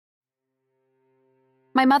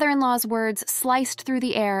My mother-in-law's words sliced through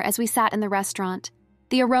the air as we sat in the restaurant,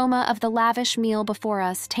 the aroma of the lavish meal before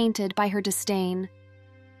us tainted by her disdain.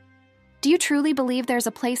 "Do you truly believe there's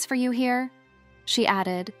a place for you here?" she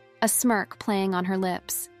added, a smirk playing on her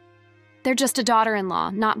lips. "They're just a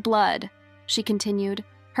daughter-in-law, not blood," she continued,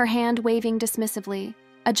 her hand waving dismissively,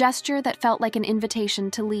 a gesture that felt like an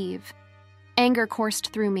invitation to leave. Anger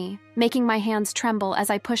coursed through me, making my hands tremble as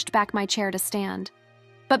I pushed back my chair to stand.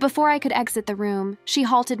 But before I could exit the room, she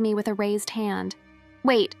halted me with a raised hand.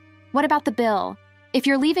 "Wait, what about the bill? If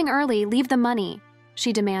you're leaving early, leave the money,"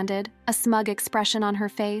 she demanded, a smug expression on her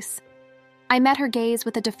face. I met her gaze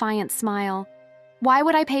with a defiant smile. "Why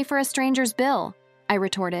would I pay for a stranger's bill?" I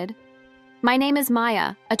retorted. "My name is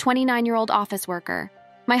Maya, a 29-year-old office worker.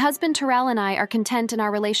 My husband Terrell and I are content in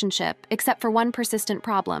our relationship, except for one persistent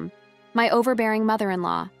problem: my overbearing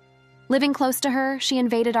mother-in-law. Living close to her, she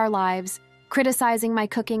invaded our lives, criticizing my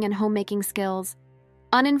cooking and homemaking skills.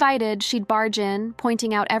 Uninvited, she'd barge in,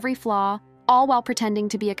 pointing out every flaw, all while pretending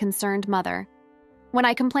to be a concerned mother. When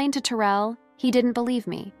I complained to Terrell, he didn't believe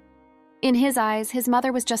me. In his eyes, his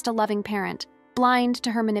mother was just a loving parent, blind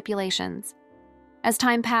to her manipulations. As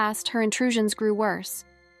time passed, her intrusions grew worse.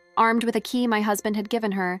 Armed with a key my husband had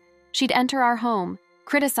given her, she'd enter our home,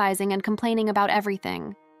 criticizing and complaining about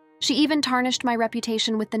everything. She even tarnished my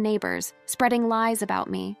reputation with the neighbors, spreading lies about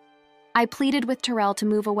me. I pleaded with Terrell to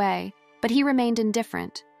move away, but he remained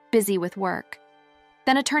indifferent, busy with work.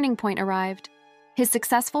 Then a turning point arrived. His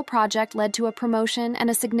successful project led to a promotion and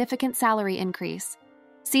a significant salary increase.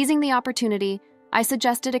 Seizing the opportunity, I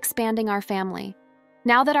suggested expanding our family.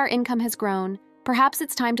 Now that our income has grown, perhaps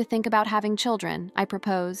it's time to think about having children, I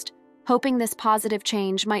proposed, hoping this positive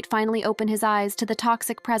change might finally open his eyes to the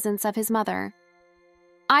toxic presence of his mother.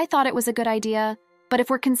 I thought it was a good idea, but if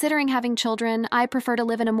we're considering having children, I prefer to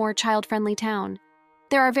live in a more child-friendly town.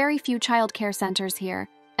 There are very few child care centers here,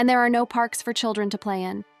 and there are no parks for children to play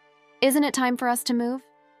in. Isn't it time for us to move?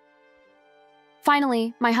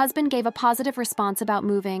 Finally, my husband gave a positive response about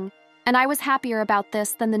moving, and I was happier about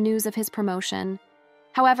this than the news of his promotion.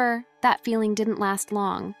 However, that feeling didn't last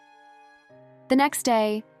long. The next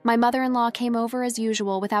day, my mother-in-law came over as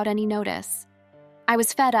usual without any notice. I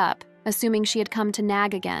was fed up, assuming she had come to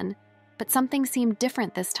nag again, but something seemed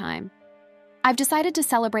different this time. I've decided to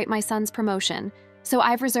celebrate my son's promotion, so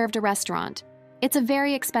I've reserved a restaurant. It's a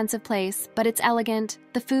very expensive place, but it's elegant,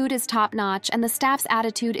 the food is top-notch, and the staff's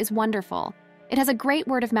attitude is wonderful. It has a great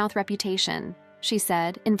word-of-mouth reputation, she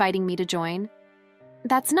said, inviting me to join.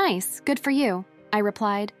 "That's nice, good for you," I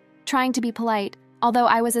replied, trying to be polite, although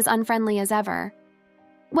I was as unfriendly as ever.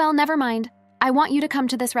 "Well, never mind. I want you to come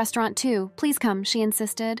to this restaurant too. Please come," she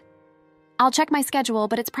insisted. "I'll check my schedule,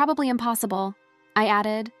 but it's probably impossible," I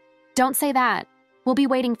added. "Don't say that. We'll be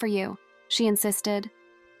waiting for you," she insisted.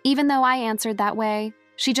 Even though I answered that way,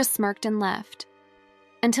 she just smirked and left.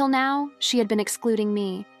 Until now, she had been excluding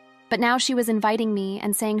me, but now she was inviting me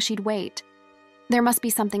and saying she'd wait. There must be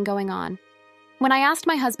something going on. When I asked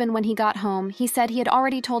my husband when he got home, he said he had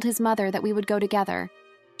already told his mother that we would go together.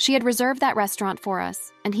 She had reserved that restaurant for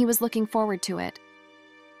us, and he was looking forward to it.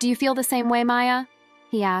 "Do you feel the same way, Maya?"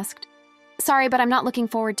 he asked. "Sorry, but I'm not looking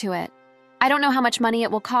forward to it. I don't know how much money it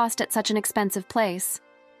will cost at such an expensive place.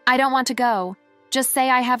 I don't want to go. Just say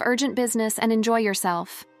I have urgent business and enjoy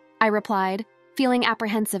yourself," I replied, feeling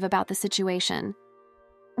apprehensive about the situation.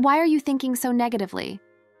 "Why are you thinking so negatively?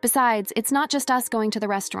 Besides, it's not just us going to the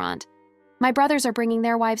restaurant. My brothers are bringing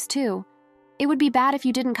their wives too. It would be bad if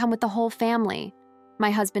you didn't come with the whole family," my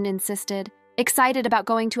husband insisted, excited about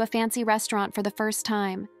going to a fancy restaurant for the first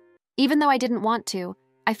time. Even though I didn't want to,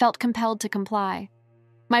 I felt compelled to comply.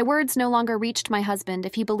 My words no longer reached my husband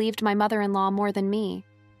if he believed my mother-in-law more than me.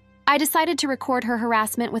 I decided to record her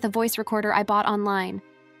harassment with a voice recorder I bought online.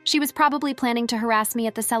 She was probably planning to harass me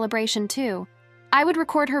at the celebration too. I would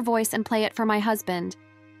record her voice and play it for my husband.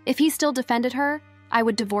 If he still defended her, I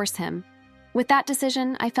would divorce him. With that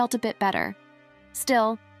decision, I felt a bit better.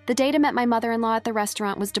 Still, the day to meet my mother-in-law at the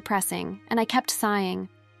restaurant was depressing, and I kept sighing.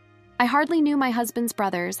 I hardly knew my husband's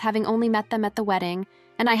brothers, having only met them at the wedding,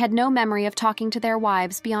 and I had no memory of talking to their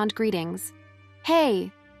wives beyond greetings.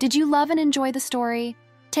 Hey, did you love and enjoy the story?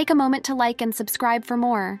 Take a moment to like and subscribe for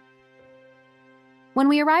more. When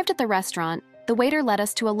we arrived at the restaurant, the waiter led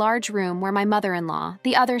us to a large room where my mother-in-law,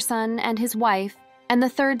 the other son and his wife, and the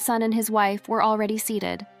third son and his wife were already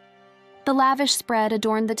seated. The lavish spread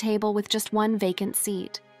adorned the table with just one vacant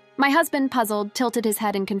seat. My husband, puzzled, tilted his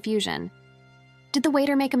head in confusion. Did the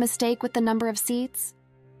waiter make a mistake with the number of seats?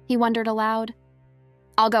 He wondered aloud.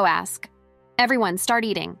 "I'll go ask. Everyone, start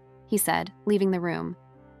eating," he said, leaving the room.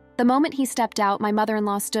 The moment he stepped out, my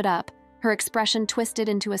mother-in-law stood up, her expression twisted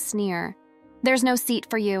into a sneer. There's no seat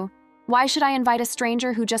for you. Why should I invite a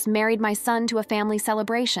stranger who just married my son to a family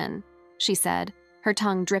celebration? She said, her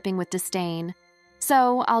tongue dripping with disdain.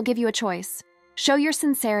 So, I'll give you a choice. Show your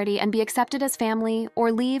sincerity and be accepted as family,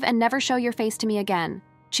 or leave and never show your face to me again.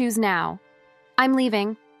 Choose now. I'm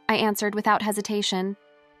leaving, I answered without hesitation.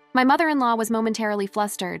 My mother-in-law was momentarily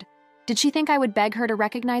flustered. Did she think I would beg her to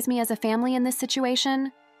recognize me as a family in this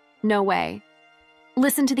situation? No way.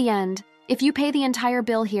 Listen to the end. If you pay the entire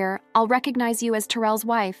bill here, I'll recognize you as Terrell's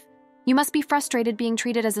wife. You must be frustrated being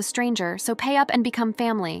treated as a stranger, so pay up and become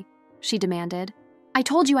family, she demanded. I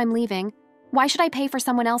told you I'm leaving. Why should I pay for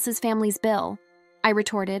someone else's family's bill? I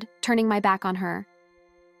retorted, turning my back on her.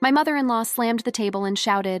 My mother-in-law slammed the table and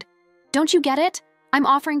shouted, Don't you get it? I'm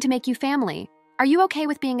offering to make you family. Are you okay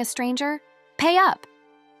with being a stranger? Pay up!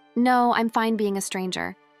 No, I'm fine being a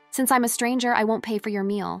stranger. Since I'm a stranger, I won't pay for your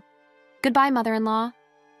meal. Goodbye, mother-in-law,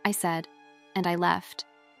 I said, and I left.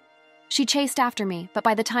 She chased after me, but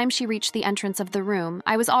by the time she reached the entrance of the room,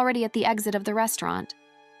 I was already at the exit of the restaurant.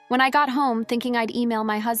 When I got home, thinking I'd email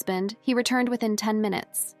my husband, he returned within 10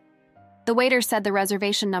 minutes. The waiter said the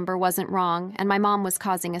reservation number wasn't wrong, and my mom was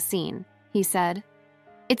causing a scene, he said.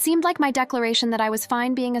 It seemed like my declaration that I was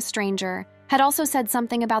fine being a stranger had also said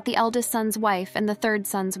something about the eldest son's wife and the third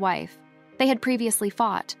son's wife. They had previously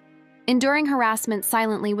fought. Enduring harassment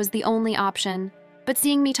silently was the only option, but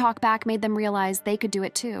seeing me talk back made them realize they could do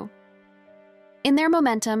it too. In their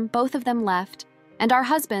momentum, both of them left, and our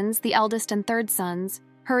husbands, the eldest and third sons,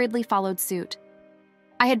 hurriedly followed suit.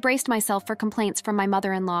 I had braced myself for complaints from my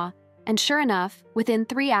mother-in-law, and sure enough, within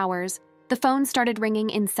 3 hours, the phone started ringing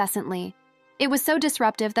incessantly. It was so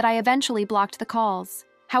disruptive that I eventually blocked the calls.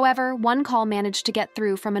 However, one call managed to get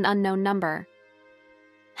through from an unknown number.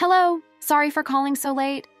 Hello, sorry for calling so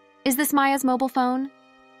late. Is this Maya's mobile phone?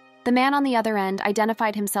 The man on the other end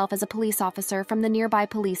identified himself as a police officer from the nearby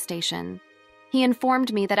police station. He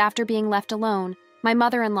informed me that after being left alone, my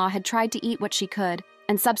mother-in-law had tried to eat what she could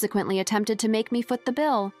and subsequently attempted to make me foot the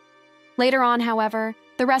bill. Later on, however,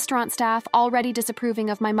 the restaurant staff, already disapproving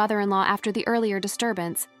of my mother-in-law after the earlier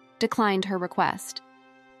disturbance, declined her request.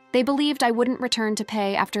 They believed I wouldn't return to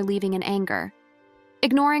pay after leaving in anger.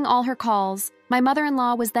 Ignoring all her calls, my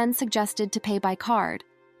mother-in-law was then suggested to pay by card,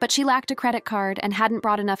 but she lacked a credit card and hadn't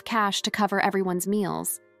brought enough cash to cover everyone's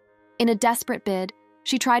meals. In a desperate bid,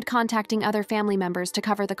 she tried contacting other family members to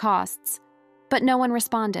cover the costs, but no one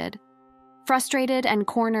responded. Frustrated and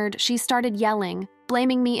cornered, she started yelling,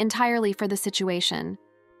 blaming me entirely for the situation.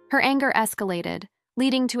 Her anger escalated,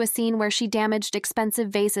 leading to a scene where she damaged expensive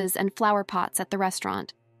vases and flower pots at the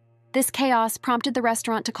restaurant. This chaos prompted the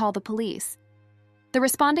restaurant to call the police. The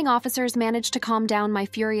responding officers managed to calm down my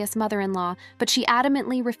furious mother-in-law, but she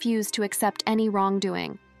adamantly refused to accept any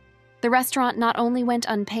wrongdoing. The restaurant not only went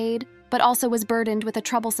unpaid, but also was burdened with a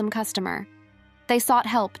troublesome customer. They sought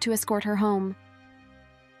help to escort her home.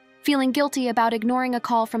 Feeling guilty about ignoring a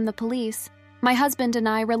call from the police, my husband and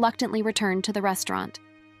I reluctantly returned to the restaurant.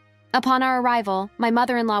 Upon our arrival, my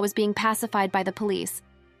mother-in-law was being pacified by the police.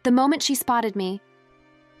 The moment she spotted me,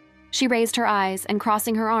 she raised her eyes and,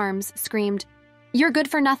 crossing her arms, screamed, "You're good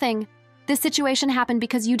for nothing. This situation happened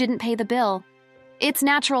because you didn't pay the bill. It's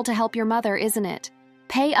natural to help your mother, isn't it?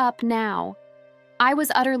 Pay up now." I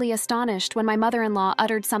was utterly astonished when my mother-in-law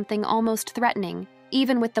uttered something almost threatening,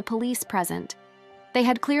 even with the police present. They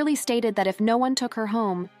had clearly stated that if no one took her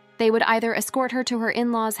home, they would either escort her to her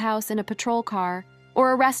in-laws' house in a patrol car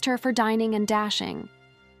or arrest her for dining and dashing.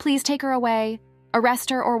 Please take her away, arrest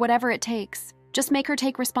her, or whatever it takes. Just make her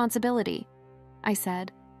take responsibility, I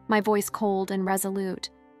said, my voice cold and resolute.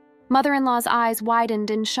 Mother-in-law's eyes widened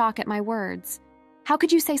in shock at my words. How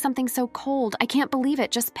could you say something so cold? I can't believe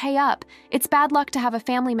it. Just pay up. It's bad luck to have a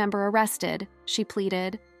family member arrested, she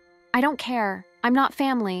pleaded. I don't care. I'm not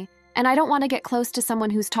family, and I don't want to get close to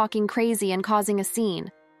someone who's talking crazy and causing a scene,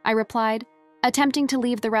 I replied, attempting to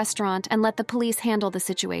leave the restaurant and let the police handle the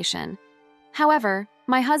situation. However,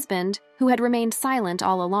 my husband, who had remained silent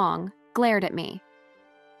all along, glared at me.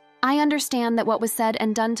 I understand that what was said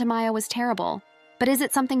and done to Maya was terrible, but is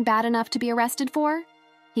it something bad enough to be arrested for?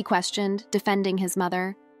 He questioned, defending his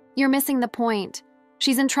mother. You're missing the point.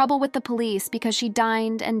 She's in trouble with the police because she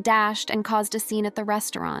dined and dashed and caused a scene at the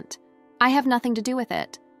restaurant. I have nothing to do with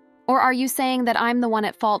it. Or are you saying that I'm the one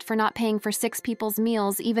at fault for not paying for 6 people's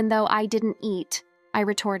meals even though I didn't eat? I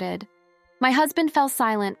retorted. My husband fell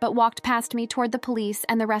silent but walked past me toward the police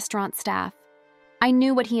and the restaurant staff. I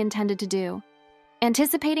knew what he intended to do.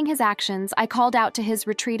 Anticipating his actions, I called out to his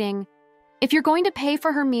retreating, "If you're going to pay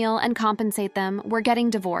for her meal and compensate them, we're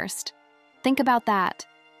getting divorced. Think about that."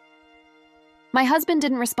 My husband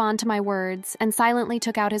didn't respond to my words and silently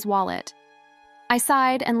took out his wallet. I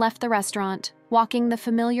sighed and left the restaurant, walking the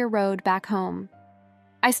familiar road back home.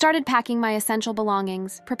 I started packing my essential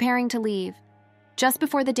belongings, preparing to leave. Just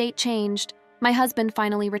before the date changed, my husband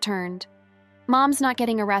finally returned. Mom's not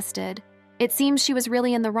getting arrested. It seems she was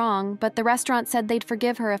really in the wrong, but the restaurant said they'd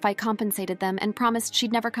forgive her if I compensated them and promised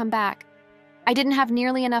she'd never come back. I didn't have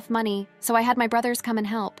nearly enough money, so I had my brothers come and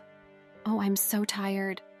help. "Oh, I'm so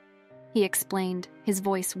tired," he explained, his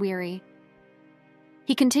voice weary.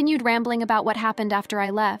 He continued rambling about what happened after I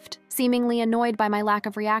left, seemingly annoyed by my lack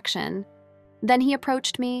of reaction. Then he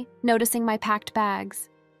approached me, noticing my packed bags.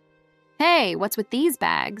 "Hey, what's with these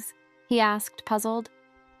bags?" he asked, puzzled.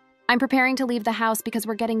 "I'm preparing to leave the house because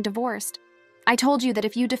we're getting divorced. I told you that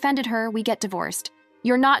if you defended her, we get divorced.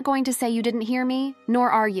 You're not going to say you didn't hear me, nor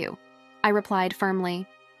are you," I replied firmly.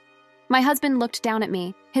 My husband looked down at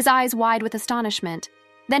me, his eyes wide with astonishment.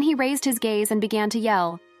 Then he raised his gaze and began to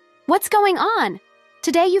yell, "What's going on?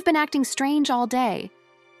 Today you've been acting strange all day.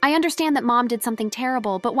 I understand that Mom did something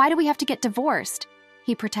terrible, but why do we have to get divorced?"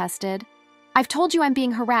 he protested. "I've told you I'm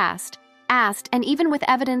being harassed, asked, and even with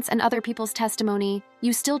evidence and other people's testimony,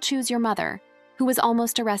 you still choose your mother, who was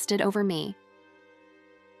almost arrested over me.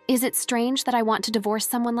 Is it strange that I want to divorce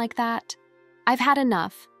someone like that? I've had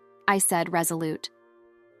enough," I said, resolute.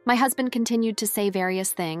 My husband continued to say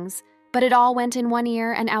various things, but it all went in one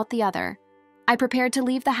ear and out the other. I prepared to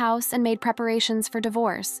leave the house and made preparations for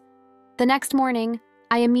divorce. The next morning,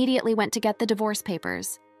 I immediately went to get the divorce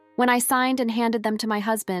papers. When I signed and handed them to my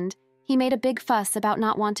husband, he made a big fuss about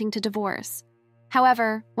not wanting to divorce.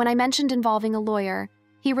 However, when I mentioned involving a lawyer,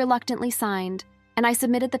 he reluctantly signed, and I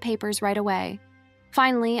submitted the papers right away.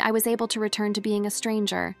 Finally, I was able to return to being a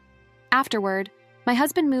stranger. Afterward, my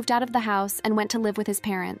husband moved out of the house and went to live with his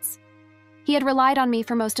parents. He had relied on me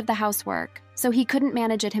for most of the housework, so he couldn't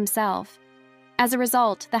manage it himself. As a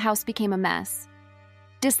result, the house became a mess.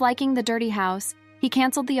 Disliking the dirty house, he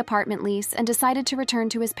canceled the apartment lease and decided to return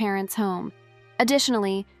to his parents' home.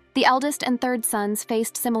 Additionally, the eldest and third sons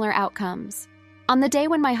faced similar outcomes. On the day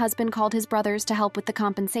when my husband called his brothers to help with the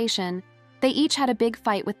compensation, they each had a big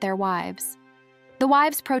fight with their wives. The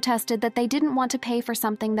wives protested that they didn't want to pay for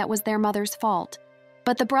something that was their mother's fault,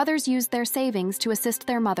 but the brothers used their savings to assist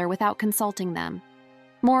their mother without consulting them.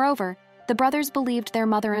 Moreover, the brothers believed their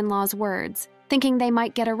mother-in-law's words, thinking they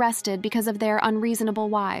might get arrested because of their unreasonable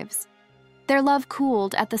wives. Their love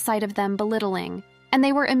cooled at the sight of them belittling, and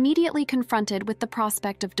they were immediately confronted with the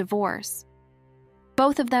prospect of divorce.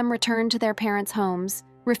 Both of them returned to their parents' homes,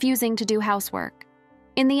 refusing to do housework.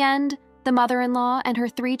 In the end, the mother-in-law and her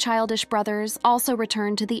 3 childish brothers also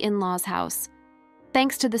returned to the in-laws' house.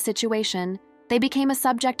 Thanks to the situation, they became a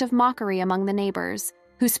subject of mockery among the neighbors,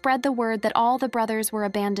 who spread the word that all the brothers were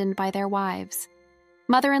abandoned by their wives.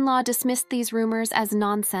 Mother-in-law dismissed these rumors as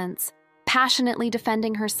nonsense, passionately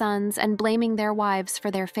defending her sons and blaming their wives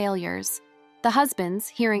for their failures. The husbands,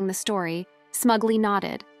 hearing the story, smugly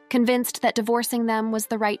nodded, convinced that divorcing them was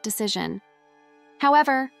the right decision.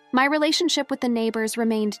 However, my relationship with the neighbors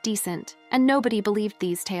remained decent, and nobody believed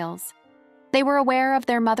these tales. They were aware of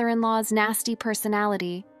their mother-in-law's nasty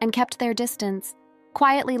personality and kept their distance,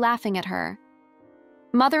 quietly laughing at her.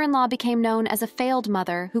 Mother-in-law became known as a failed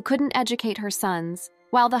mother who couldn't educate her sons,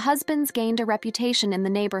 while the husbands gained a reputation in the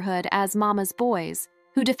neighborhood as mama's boys,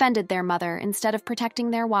 who defended their mother instead of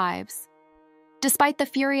protecting their wives. Despite the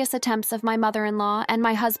furious attempts of my mother-in-law and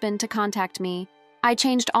my husband to contact me, I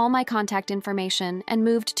changed all my contact information and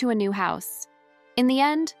moved to a new house. In the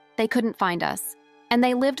end, they couldn't find us, and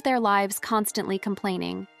they lived their lives constantly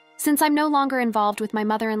complaining. Since I'm no longer involved with my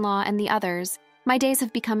mother-in-law and the others, my days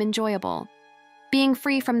have become enjoyable. Being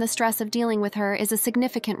free from the stress of dealing with her is a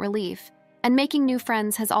significant relief, and making new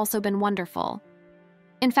friends has also been wonderful.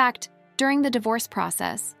 In fact, during the divorce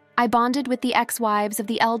process, I bonded with the ex-wives of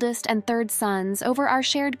the eldest and third sons over our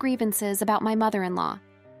shared grievances about my mother-in-law.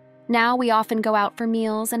 Now we often go out for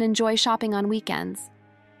meals and enjoy shopping on weekends.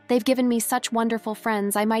 They've given me such wonderful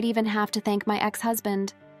friends I might even have to thank my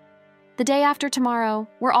ex-husband. The day after tomorrow,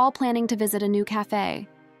 we're all planning to visit a new cafe.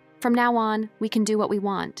 From now on, we can do what we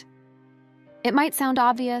want. It might sound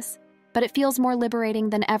obvious, but it feels more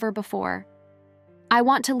liberating than ever before. I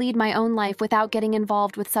want to lead my own life without getting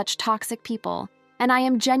involved with such toxic people, and I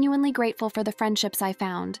am genuinely grateful for the friendships I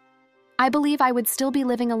found. I believe I would still be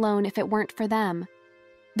living alone if it weren't for them.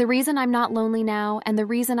 The reason I'm not lonely now and the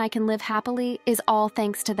reason I can live happily is all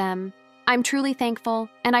thanks to them. I'm truly thankful,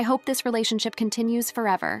 and I hope this relationship continues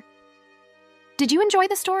forever. Did you enjoy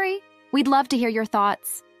the story? We'd love to hear your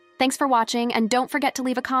thoughts. Thanks for watching, and don't forget to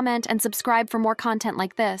leave a comment and subscribe for more content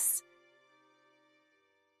like this.